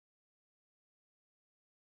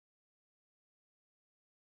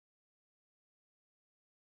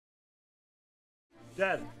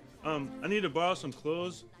Dad, I need to borrow some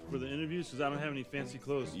clothes for the interviews because I don't have any fancy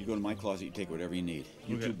clothes. You go to my closet, you take whatever you need.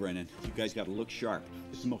 You Okay. too, Brennan. You guys got to look sharp.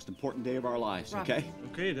 This is the most important day of our lives, Robert. okay?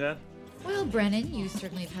 Okay, Dad. Well, Brennan, you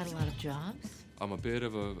certainly have had a lot of jobs. I'm a bit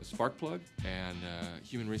of a spark plug and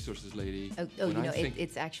human resources lady. Oh, When you I know, think-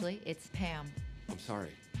 it's Pam. I'm sorry.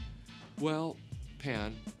 Well,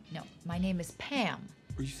 Pan, No, my name is Pam.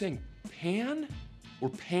 are you saying Pan or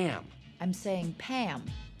Pam? I'm saying Pam.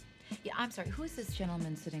 Yeah, I'm sorry. Who is this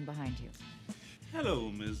gentleman sitting behind you? Hello,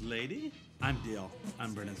 Ms. Lady. I'm Dale.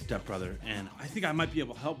 I'm Brennan's stepbrother, and I think I might be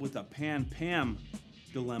able to help with the Pan-Pam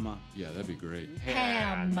dilemma. Yeah, that'd be great.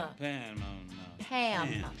 Pam. Pan, no. Pam.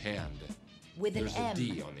 Panned. With an There's M. a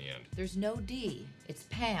D on the end. There's no D. It's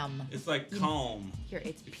Pam. It's like calm. Here,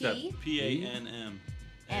 it's Except P. P-A-N-M.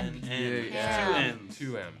 M. Yeah, Two M's.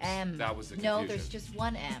 Two M's. M. That was the confusion. No, there's just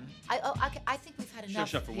one M. I think we've had enough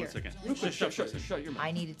Shut for here. 1 second. Shut your mouth.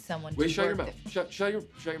 I needed someone Wait, to shut your work mouth. Shut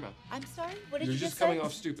your mouth. I'm sorry? What did You're you just say? coming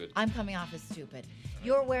off stupid. I'm coming off as stupid.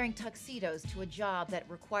 You're wearing tuxedos to a job that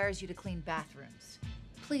requires you to clean bathrooms.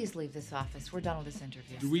 Please leave this office. We're done with this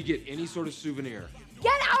interview. Do we get any sort of souvenir?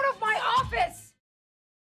 Get out